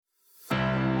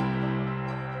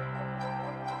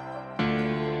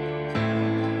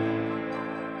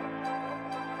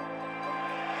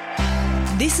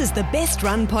This is the Best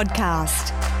Run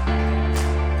Podcast.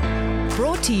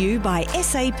 Brought to you by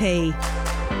SAP.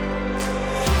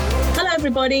 Hello,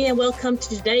 everybody, and welcome to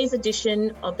today's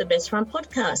edition of the Best Run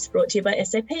Podcast, brought to you by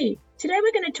SAP. Today,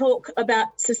 we're going to talk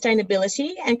about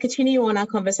sustainability and continue on our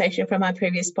conversation from our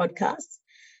previous podcasts.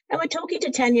 And we're talking to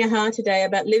Tanya today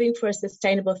about living for a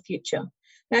sustainable future.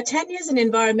 Now, Tanya is an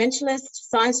environmentalist,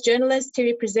 science journalist,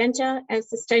 TV presenter, and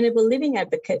sustainable living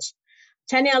advocate.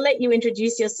 Tanya, I'll let you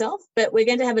introduce yourself, but we're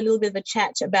going to have a little bit of a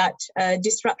chat about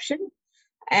disruption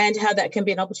and how that can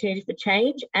be an opportunity for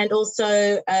change, and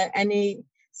also any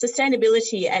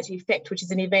sustainability at Effect, which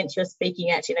is an event you're speaking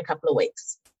at in a couple of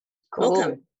weeks. Cool.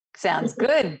 Welcome. Sounds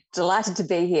good. Delighted to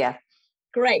be here.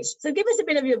 Great. So give us a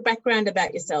bit of your background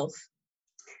about yourself.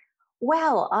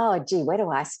 Well, where do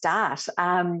I start?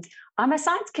 I'm a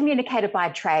science communicator by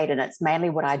trade, and it's mainly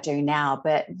what I do now.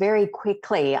 But very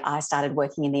quickly, I started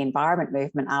working in the environment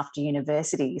movement after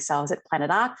university. So I was at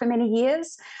Planet Ark for many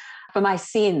years. For my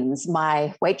sins,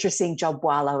 my waitressing job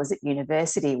while I was at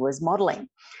university was modelling.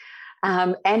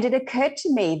 And it occurred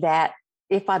to me that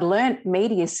if I'd learnt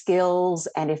media skills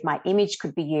and if my image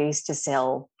could be used to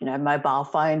sell, mobile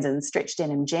phones and stretched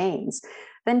denim jeans,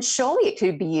 then surely it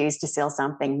could be used to sell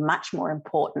something much more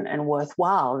important and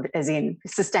worthwhile, as in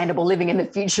sustainable living in the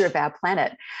future of our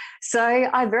planet. So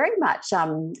I very much,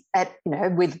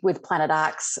 with Planet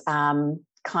Ark's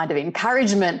kind of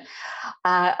encouragement,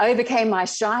 overcame my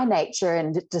shy nature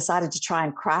and decided to try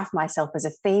and craft myself as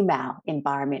a female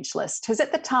environmentalist. Because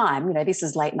at the time, this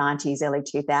is late 90s, early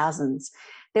 2000s,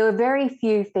 there were very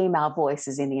few female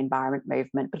voices in the environment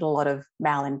movement, but a lot of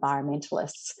male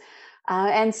environmentalists.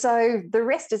 And so the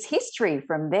rest is history.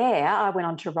 From there, I went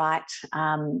on to write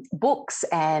books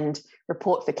and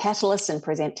report for Catalyst and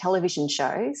present television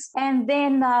shows. And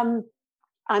then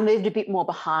I moved a bit more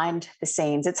behind the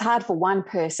scenes. It's hard for one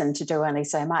person to do only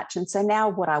so much. And so now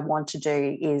what I want to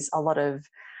do is a lot of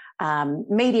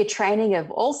media training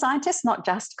of all scientists, not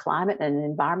just climate and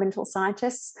environmental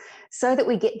scientists, so that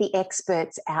we get the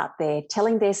experts out there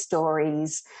telling their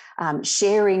stories,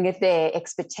 sharing of their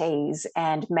expertise,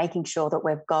 and making sure that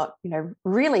we've got,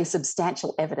 really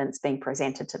substantial evidence being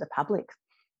presented to the public.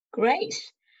 Great.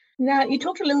 Now, you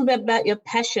talked a little bit about your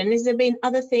passion. Has there been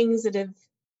other things that have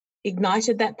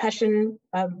ignited that passion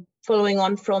following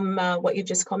on from what you've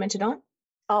just commented on?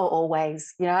 Oh,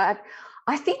 always.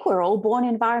 I think we're all born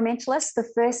environmentalists. The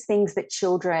first things that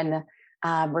children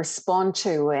respond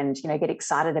to and, get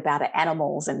excited about are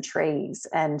animals and trees.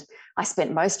 And I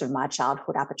spent most of my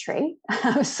childhood up a tree.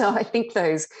 So I think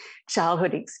those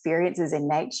childhood experiences in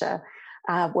nature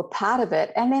were part of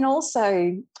it. And then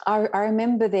also I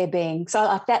remember there being, so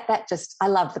I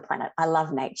love the planet. I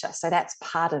love nature. So that's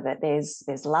part of it.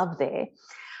 There's love there.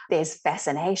 There's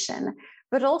fascination.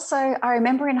 But also, I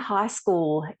remember in high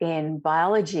school in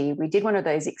biology, we did one of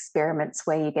those experiments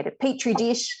where you get a petri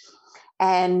dish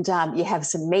and you have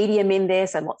some medium in there,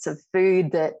 so lots of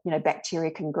food that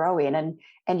bacteria can grow in,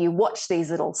 and you watch these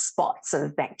little spots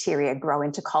of bacteria grow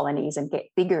into colonies and get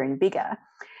bigger and bigger.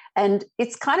 And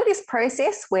it's kind of this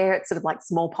process where it's sort of like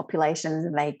small populations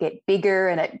and they get bigger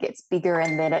and it gets bigger,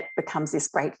 and then it becomes this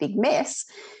great big mess,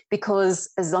 because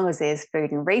as long as there's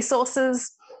food and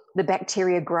resources, the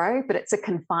bacteria grow, but it's a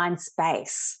confined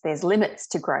space. There's limits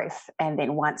to growth. And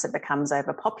then once it becomes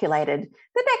overpopulated,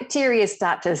 the bacteria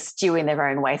start to stew in their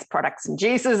own waste products and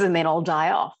juices and then all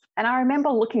die off. And I remember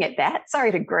looking at that,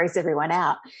 sorry to gross everyone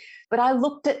out, but I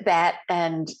looked at that,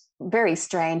 and very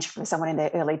strange for someone in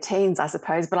their early teens, I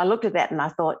suppose, but I looked at that and I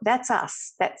thought, that's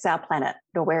us, that's our planet,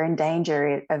 or we're in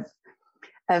danger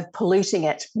of polluting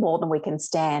it more than we can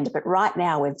stand. But right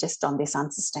now we're just on this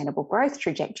unsustainable growth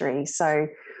trajectory. So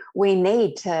we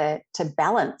need to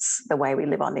balance the way we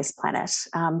live on this planet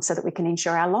so that we can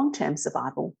ensure our long-term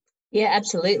survival. Yeah,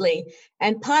 absolutely.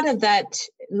 And part of that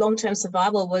long-term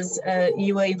survival was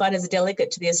you were invited as a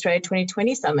delegate to the Australia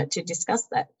 2020 Summit to discuss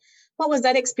that. What was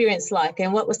that experience like,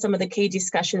 and what were some of the key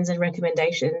discussions and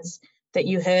recommendations that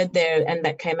you heard there and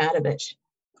that came out of it?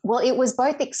 Well, it was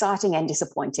both exciting and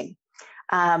disappointing.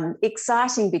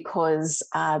 Exciting because,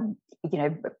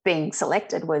 being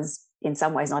selected was in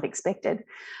some ways not expected.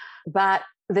 But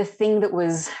the thing that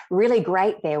was really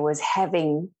great there was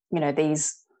having,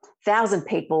 these 1,000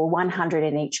 people, 100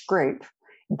 in each group,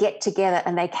 get together,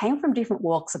 and they came from different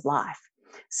walks of life.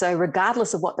 So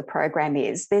regardless of what the program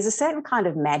is, there's a certain kind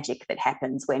of magic that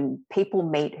happens when people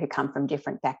meet who come from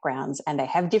different backgrounds and they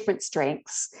have different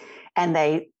strengths, and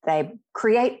they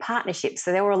create partnerships.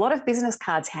 So there were a lot of business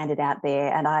cards handed out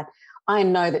there, and I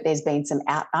know that there's been some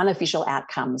unofficial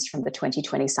outcomes from the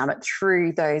 2020 Summit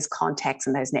through those contacts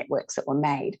and those networks that were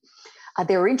made.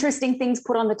 There were interesting things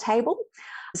put on the table.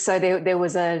 So there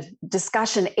was a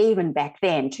discussion even back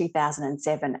then,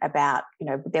 2007, about,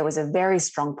 there was a very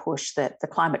strong push that the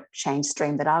climate change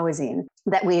stream that I was in,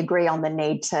 that we agree on the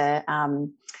need to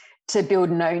build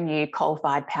no new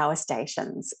coal-fired power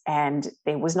stations. And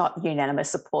there was not unanimous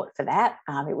support for that.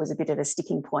 It was a bit of a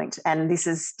sticking point. And this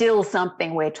is still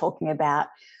something we're talking about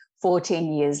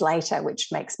 14 years later, which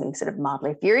makes me sort of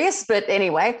mildly furious. But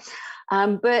anyway,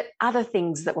 but other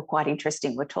things that were quite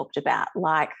interesting were talked about,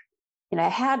 like,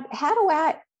 how do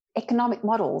our economic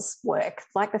models work?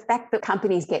 Like the fact that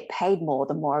companies get paid more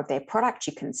the more of their product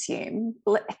you consume.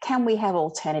 Can we have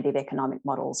alternative economic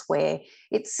models where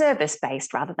it's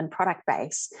service-based rather than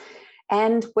product-based?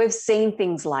 And we've seen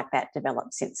things like that develop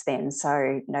since then.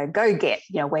 So, go get,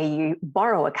 where you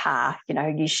borrow a car,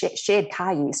 you shared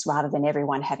car use rather than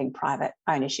everyone having private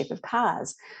ownership of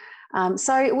cars.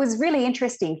 So it was really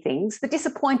interesting things. The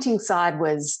disappointing side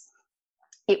was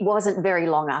it wasn't very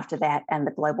long after that and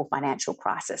the global financial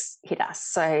crisis hit us.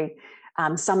 So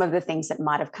some of the things that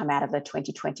might have come out of the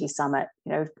 2020 summit,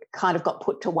 kind of got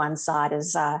put to one side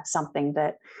as something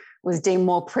that was deemed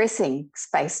more pressing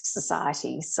spaced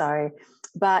society. So,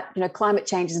 but, climate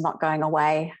change is not going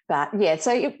away. But yeah,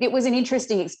 so it was an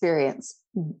interesting experience.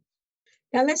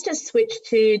 Now let's just switch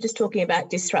to just talking about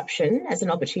disruption as an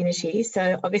opportunity.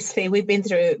 So obviously we've been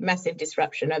through massive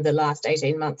disruption over the last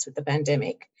 18 months with the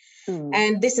pandemic.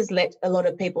 And this has led a lot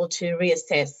of people to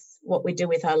reassess what we do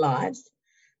with our lives.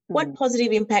 What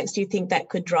positive impacts do you think that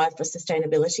could drive for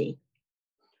sustainability?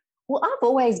 Well, I've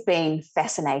always been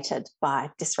fascinated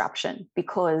by disruption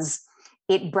because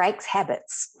it breaks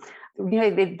habits.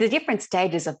 The different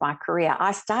stages of my career,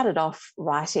 I started off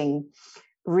writing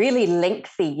really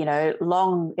lengthy,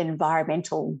 long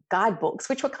environmental guidebooks,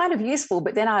 which were kind of useful.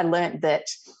 But then I learned that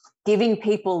giving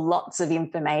people lots of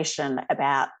information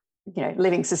about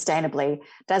living sustainably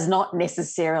does not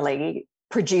necessarily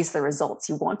produce the results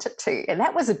you want it to. And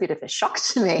that was a bit of a shock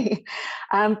to me.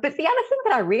 But the other thing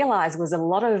that I realized was a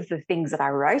lot of the things that I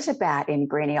wrote about in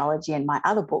Greeneology and my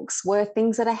other books were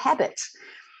things that are habit.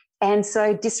 And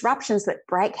so disruptions that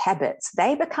break habits,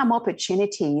 they become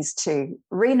opportunities to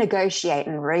renegotiate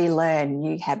and relearn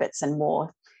new habits and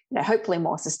more, hopefully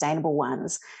more sustainable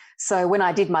ones. So when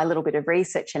I did my little bit of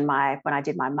research when I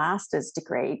did my master's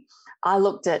degree, I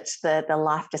looked at the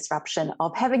life disruption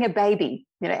of having a baby.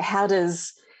 How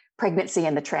does pregnancy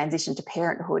and the transition to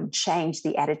parenthood change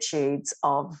the attitudes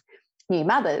of new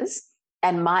mothers?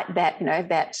 And might that,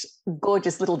 that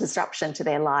gorgeous little disruption to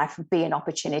their life be an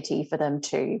opportunity for them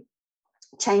to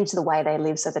change the way they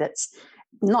live so that it's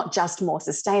not just more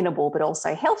sustainable, but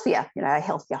also healthier, a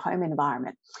healthier home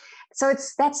environment. So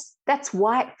that's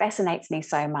why it fascinates me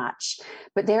so much.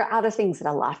 But there are other things that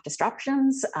are life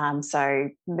disruptions. So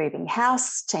moving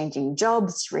house, changing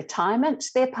jobs, retirement,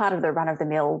 they're part of the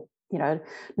run-of-the-mill,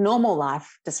 normal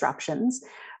life disruptions.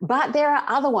 But there are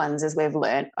other ones, as we've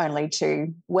learned, only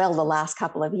the last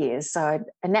couple of years. So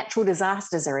natural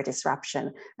disasters are a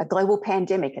disruption. A global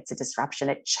pandemic, it's a disruption.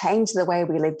 It changed the way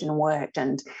we lived and worked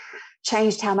and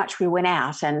changed how much we went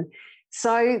out. And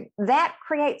so that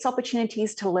creates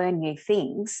opportunities to learn new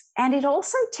things. And it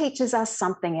also teaches us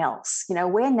something else.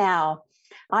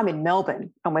 I'm in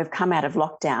Melbourne and we've come out of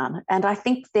lockdown. And I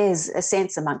think there's a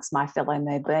sense amongst my fellow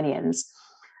Melburnians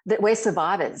that we're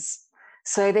survivors.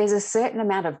 So there's a certain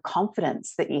amount of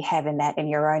confidence that you have in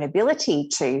your own ability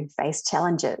to face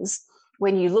challenges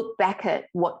when you look back at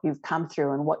what you've come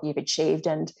through and what you've achieved.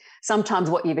 And sometimes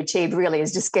what you've achieved really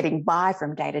is just getting by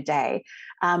from day to day.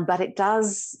 But it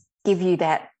does give you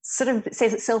that sort of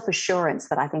self-assurance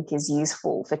that I think is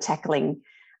useful for tackling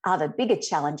other bigger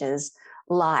challenges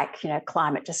like,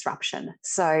 climate disruption.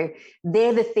 So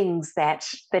they're the things that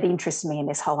interest me in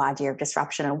this whole idea of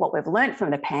disruption and what we've learned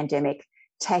from the pandemic,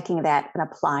 taking that and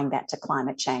applying that to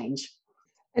climate change.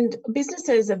 And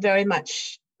businesses are very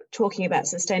much talking about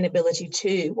sustainability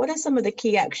too. What are some of the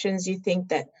key actions you think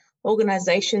that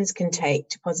organisations can take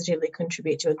to positively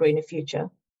contribute to a greener future?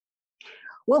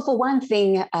 Well, for one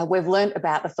thing, we've learned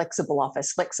about the flexible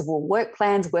office, flexible work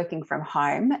plans, working from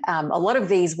home. A lot of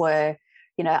these were,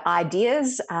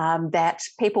 ideas that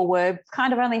people were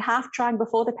kind of only half trying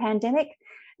before the pandemic.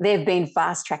 They've been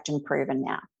fast-tracked and proven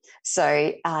now.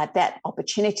 So that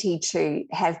opportunity to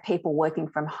have people working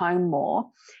from home more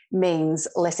means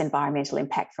less environmental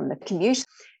impact from the commute.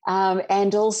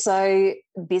 And also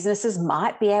businesses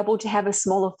might be able to have a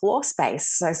smaller floor space,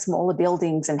 so smaller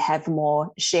buildings, and have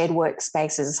more shared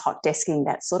workspaces, hot desking,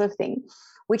 that sort of thing,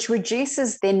 which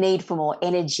reduces their need for more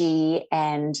energy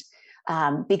and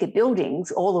bigger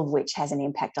buildings, all of which has an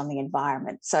impact on the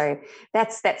environment. So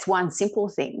that's one simple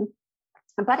thing.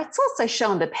 But it's also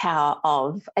shown the power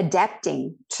of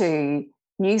adapting to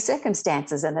new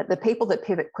circumstances, and that the people that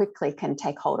pivot quickly can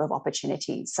take hold of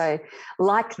opportunities. So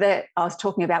like I was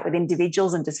talking about with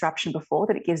individuals and disruption before,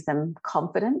 that it gives them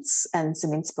confidence and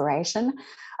some inspiration.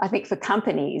 I think for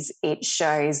companies, it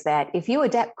shows that if you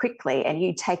adapt quickly and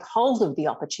you take hold of the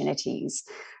opportunities,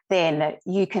 then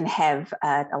you can have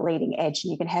a leading edge,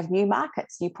 and you can have new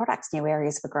markets, new products, new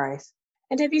areas for growth.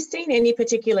 And have you seen any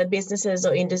particular businesses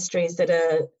or industries that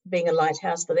are being a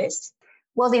lighthouse for this?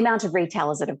 Well, the amount of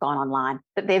retailers that have gone online,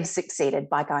 that they've succeeded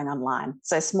by going online.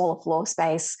 So smaller floor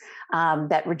space,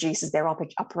 that reduces their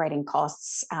operating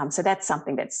costs. So that's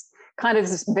something that's kind of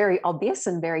very obvious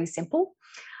and very simple.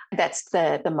 That's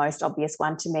the most obvious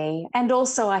one to me. And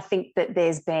also I think that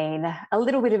there's been a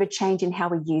little bit of a change in how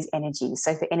we use energy.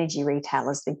 So for energy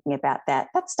retailers thinking about that,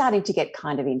 that's starting to get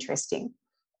kind of interesting.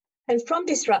 And from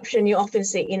disruption, you often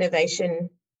see innovation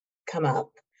come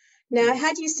up. Now,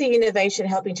 how do you see innovation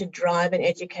helping to drive and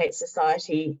educate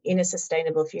society in a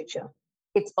sustainable future?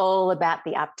 It's all about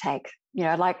the uptake.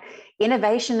 Like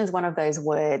innovation is one of those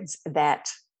words that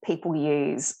people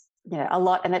use, a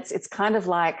lot. And it's kind of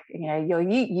like, you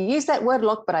use that word a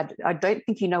lot, but I don't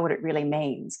think you know what it really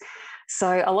means.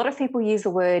 So a lot of people use the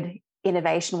word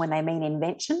innovation when they mean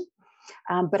invention.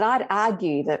 But I'd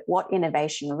argue that what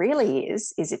innovation really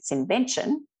is its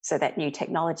invention, so that new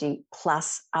technology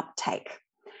plus uptake.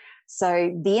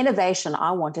 So the innovation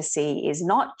I want to see is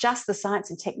not just the science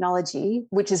and technology,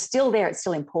 which is still there, it's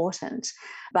still important,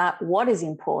 but what is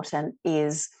important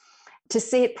is to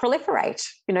see it proliferate.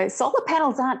 Solar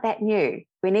panels aren't that new.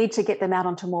 We need to get them out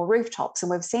onto more rooftops,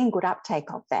 and we've seen good uptake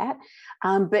of that.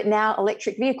 But now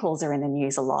electric vehicles are in the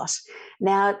news a lot.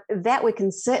 Now that we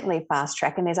can certainly fast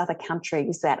track, and there's other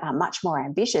countries that are much more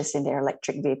ambitious in their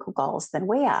electric vehicle goals than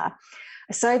we are.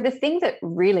 So the thing that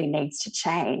really needs to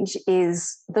change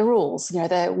is the rules,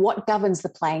 what governs the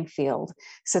playing field,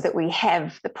 so that we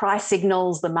have the price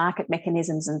signals, the market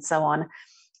mechanisms and so on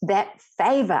that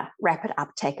favour rapid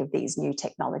uptake of these new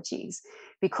technologies,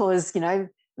 because,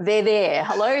 they're there.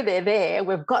 Hello, they're there.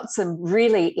 We've got some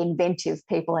really inventive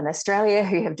people in Australia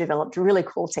who have developed really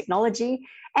cool technology,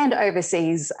 and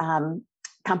overseas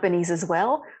companies as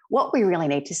well. What we really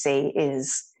need to see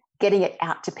is getting it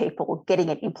out to people, getting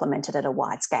it implemented at a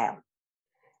wide scale.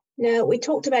 Now, we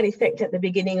talked about Effect at the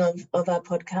beginning of our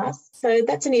podcast. So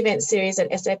that's an event series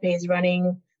that SAP is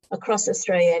running across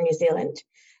Australia and New Zealand.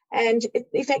 And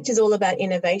Effect is all about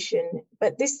innovation.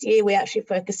 But this year, we're actually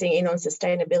focusing in on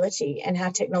sustainability and how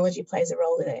technology plays a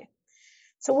role there.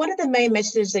 So what are the main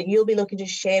messages that you'll be looking to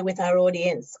share with our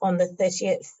audience on the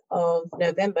 30th of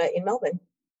November in Melbourne?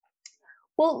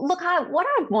 Well, look, what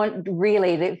I want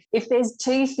really, if there's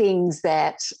two things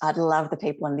that I'd love the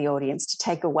people in the audience to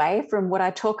take away from what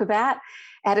I talk about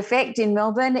at Effect in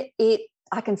Melbourne,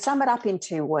 I can sum it up in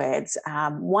two words.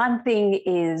 One thing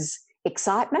is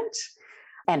excitement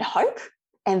and hope,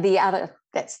 and the other,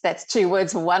 that's two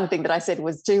words for one thing that I said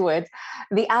was two words.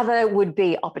 The other would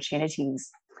be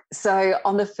opportunities. So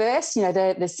on the first,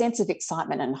 the sense of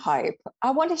excitement and hope,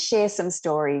 I want to share some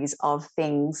stories of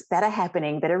things that are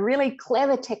happening that are really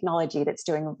clever technology that's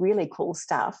doing really cool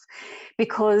stuff,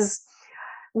 because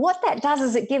what that does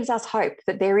is it gives us hope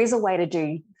that there is a way to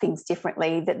do things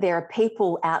differently, that there are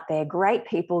people out there, great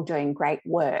people doing great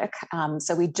work.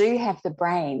 So we do have the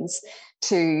brains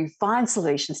to find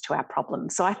solutions to our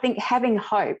problems. So I think having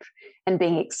hope and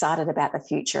being excited about the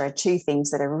future are two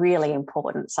things that are really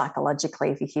important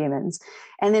psychologically for humans.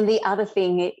 And then the other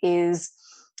thing is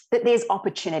that there's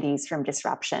opportunities from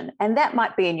disruption. And that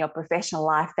might be in your professional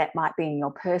life, that might be in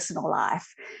your personal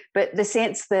life, but the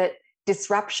sense that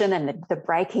disruption and the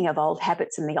breaking of old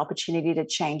habits and the opportunity to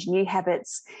change new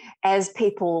habits as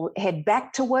people head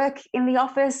back to work in the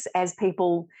office, as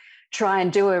people try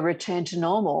and do a return to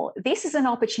normal, this is an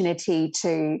opportunity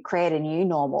to create a new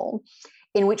normal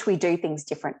in which we do things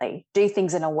differently, do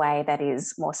things in a way that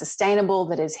is more sustainable,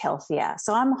 that is healthier.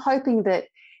 So I'm hoping that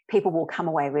people will come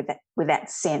away with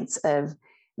that sense of,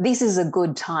 this is a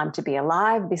good time to be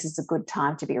alive, this is a good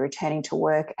time to be returning to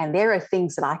work, and there are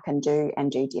things that I can do and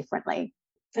do differently.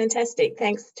 Fantastic.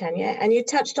 Thanks, Tanya. And you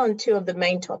touched on two of the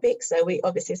main topics. So we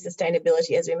obviously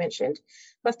sustainability, as we mentioned,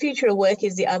 but future of work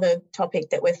is the other topic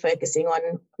that we're focusing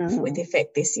on with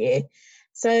Effect this year.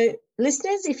 So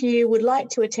listeners, if you would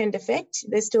like to attend Effect,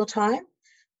 there's still time.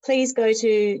 Please go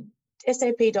to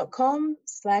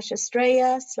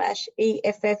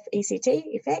sap.com/Australia/EFFECT,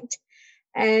 Effect,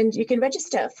 and you can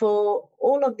register for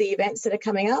all of the events that are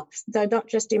coming up, though not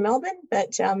just in Melbourne,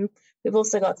 but we've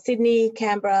also got Sydney,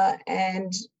 Canberra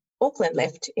and Auckland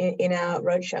left in our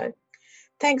roadshow.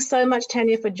 Thanks so much,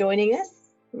 Tanya, for joining us.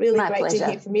 Really great to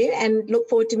hear from you, and look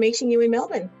forward to meeting you in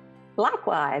Melbourne.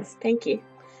 Likewise. Thank you.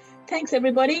 Thanks,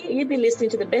 everybody. You've been listening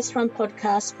to the Best Run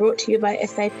podcast brought to you by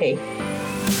SAP.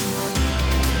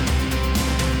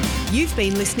 You've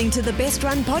been listening to the Best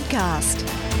Run podcast,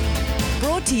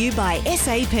 brought to you by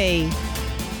SAP.